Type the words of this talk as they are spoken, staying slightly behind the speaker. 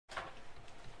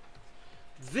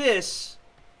This,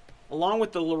 along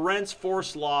with the Lorentz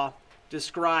Force Law,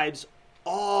 describes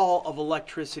all of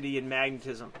electricity and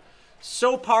magnetism.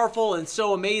 So powerful and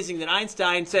so amazing that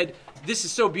Einstein said, this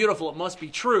is so beautiful, it must be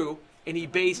true, and he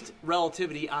based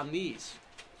relativity on these.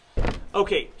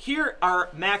 Okay, here are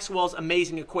Maxwell's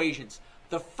amazing equations.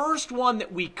 The first one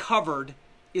that we covered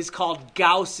is called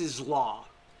Gauss's law,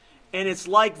 and it's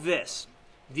like this.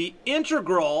 The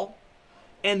integral,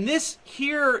 and this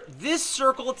here, this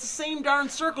circle, it's the same darn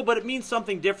circle, but it means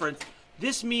something different.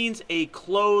 This means a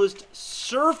closed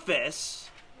surface.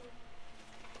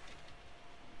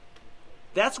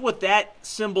 That's what that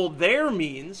symbol there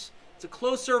means. It's a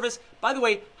closed surface. By the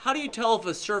way, how do you tell if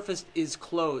a surface is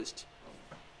closed?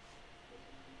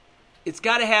 It's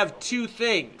got to have two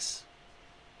things.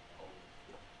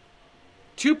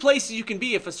 Two places you can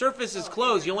be. If a surface is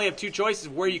closed, you only have two choices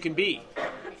of where you can be.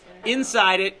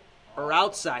 Inside it or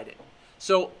outside it.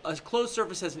 So a closed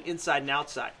surface has an inside and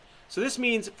outside. So this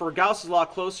means for Gauss's law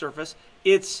closed surface,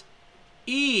 it's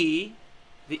E,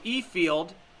 the E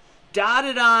field,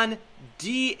 dotted on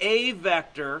dA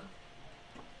vector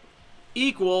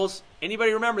equals,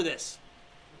 anybody remember this?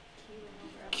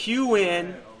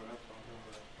 Qn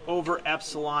over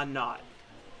epsilon naught.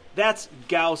 That's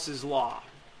Gauss's law.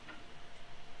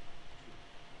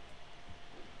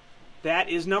 That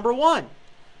is number one.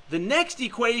 The next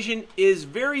equation is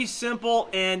very simple,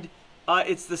 and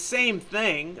it's the same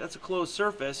thing. That's a closed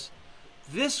surface.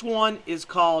 This one is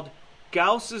called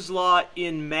Gauss's law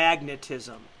in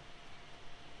magnetism.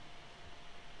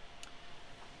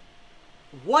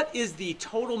 What is the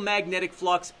total magnetic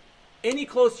flux? Any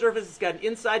closed surface that's got an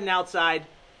inside and outside.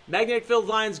 Magnetic field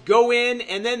lines go in,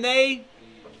 and then they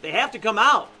have to come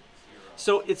out.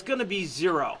 So it's going to be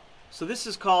 0. So this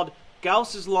is called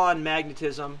Gauss's law in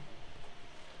magnetism.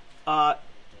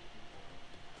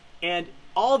 And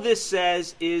all this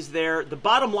says is the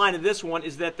bottom line of this one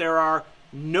is that there are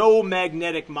no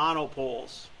magnetic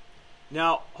monopoles.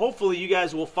 Now, hopefully you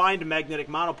guys will find a magnetic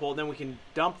monopole, then we can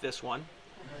dump this one.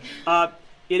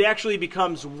 It actually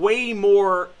becomes way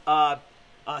more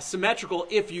symmetrical.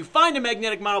 If you find a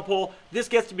magnetic monopole, this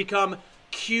gets to become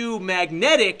Q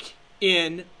magnetic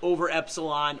in over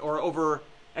epsilon, or over,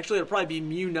 actually it'll probably be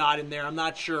mu naught in there. I'm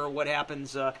not sure what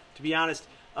happens, to be honest.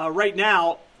 Right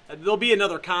now, there'll be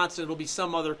another constant. It'll be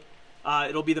some other,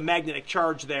 it'll be the magnetic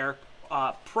charge there.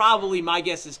 Probably, my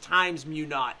guess is times mu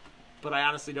naught, but I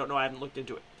honestly don't know. I haven't looked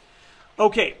into it.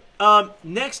 Okay,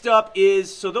 next up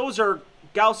is, so those are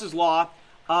Gauss's law.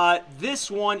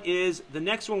 This one is, the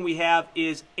next one we have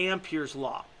is Ampere's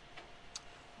law.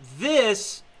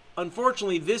 This,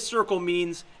 unfortunately, this circle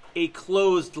means a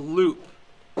closed loop.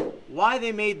 Why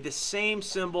they made the same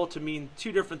symbol to mean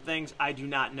two different things, I do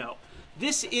not know.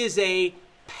 This is a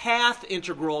path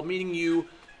integral, meaning you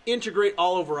integrate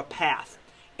all over a path.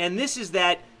 And this is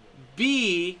that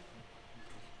B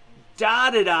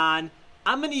dotted on,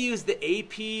 I'm going to use the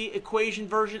AP equation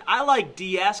version. I like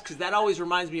DS because that always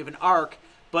reminds me of an arc,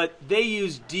 but they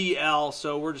use DL,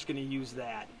 so we're just going to use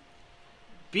that.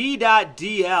 B dot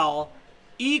DL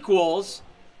equals,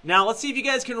 now let's see if you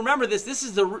guys can remember this. This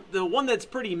is the one that's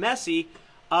pretty messy.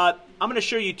 I'm going to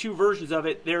show you two versions of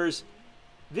it.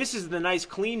 This is the nice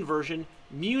clean version,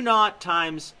 mu naught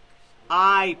times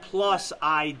I plus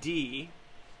ID,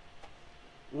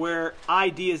 where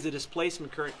ID is the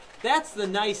displacement current. That's the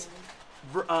nice,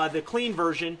 the clean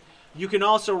version. You can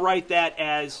also write that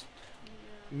as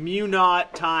mu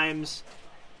naught times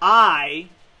I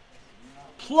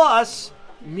plus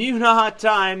mu naught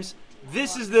times,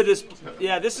 this is the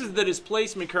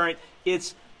displacement current.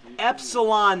 It's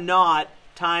epsilon naught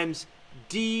times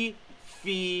d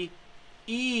phi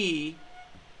e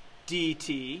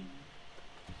dt.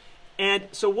 And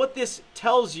so what this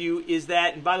tells you is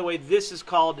that, and by the way, this is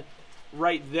called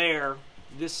right there,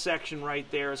 this section right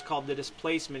there is called the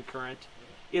displacement current.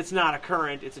 It's not a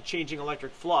current, it's a changing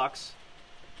electric flux.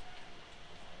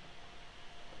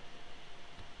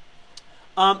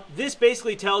 This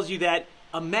basically tells you that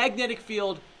a magnetic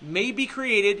field may be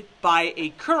created by a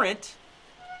current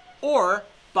or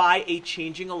by a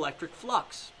changing electric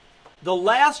flux. The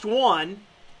last one,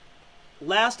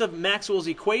 last of Maxwell's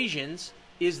equations,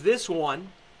 is this one,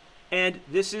 and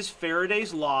this is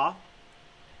Faraday's law,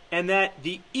 and that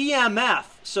the EMF,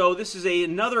 so this is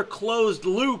another closed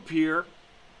loop here,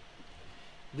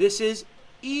 this is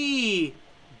E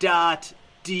dot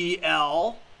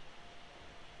DL,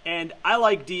 and I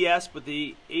like DS, but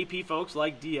the AP folks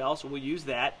like DL, so we'll use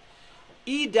that.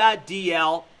 E dot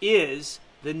DL is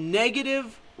the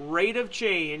negative rate of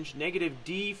change, negative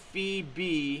d phi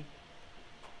b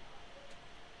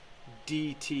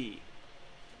dt.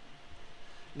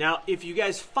 Now, if you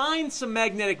guys find some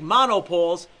magnetic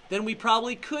monopoles, then we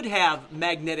probably could have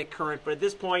magnetic current, but at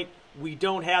this point, we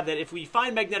don't have that. If we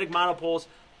find magnetic monopoles,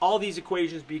 all these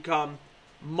equations become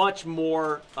much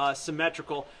more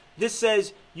symmetrical. This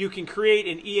says you can create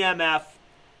an EMF,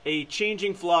 a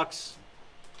changing flux,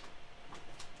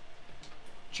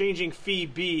 changing phi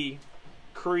B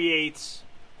creates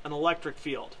an electric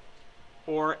field,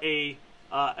 or an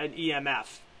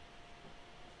EMF.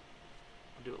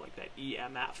 I'll do it like that,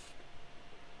 EMF.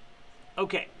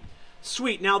 Okay,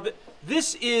 sweet. Now,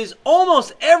 this is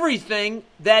almost everything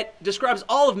that describes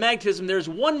all of magnetism. There's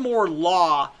one more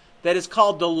law that is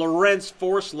called the Lorentz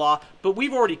Force Law, but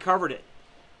we've already covered it.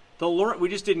 We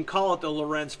just didn't call it the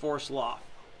Lorentz Force Law.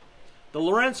 The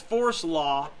Lorentz Force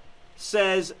Law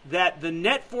says that the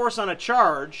net force on a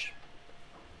charge,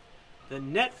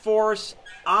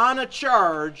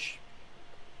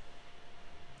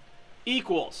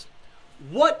 equals,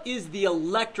 what is the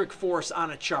electric force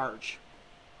on a charge?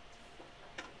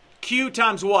 Q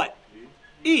times what?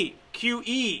 E.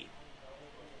 QE.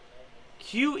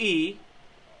 QE,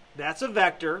 that's a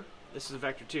vector. This is a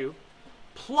vector too.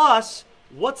 Plus,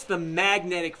 what's the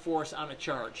magnetic force on a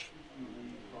charge?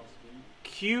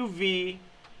 QV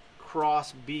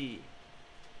cross B.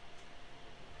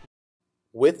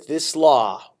 With this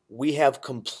law, we have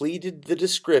completed the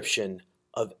description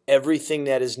of everything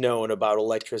that is known about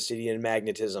electricity and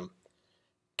magnetism.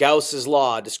 Gauss's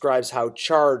law describes how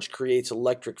charge creates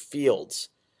electric fields.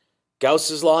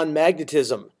 Gauss's law in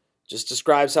magnetism just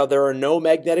describes how there are no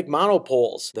magnetic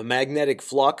monopoles. The magnetic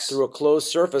flux through a closed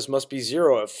surface must be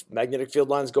zero. If magnetic field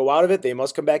lines go out of it, they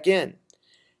must come back in.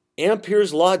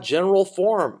 Ampere's law general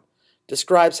form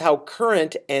describes how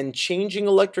current and changing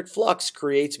electric flux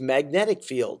creates magnetic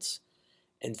fields.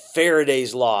 And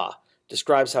Faraday's law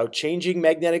describes how changing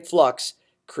magnetic flux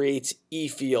creates E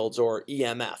fields or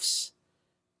EMFs.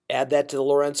 Add that to the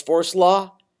Lorentz Force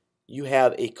Law, you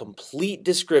have a complete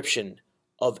description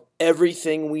of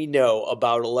everything we know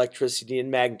about electricity and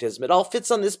magnetism. It all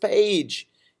fits on this page.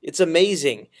 It's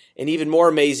amazing. And even more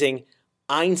amazing,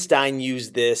 Einstein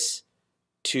used this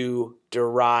to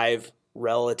derive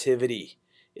relativity.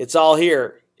 It's all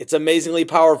here. It's amazingly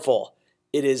powerful.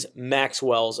 It is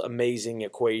Maxwell's amazing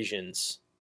equations.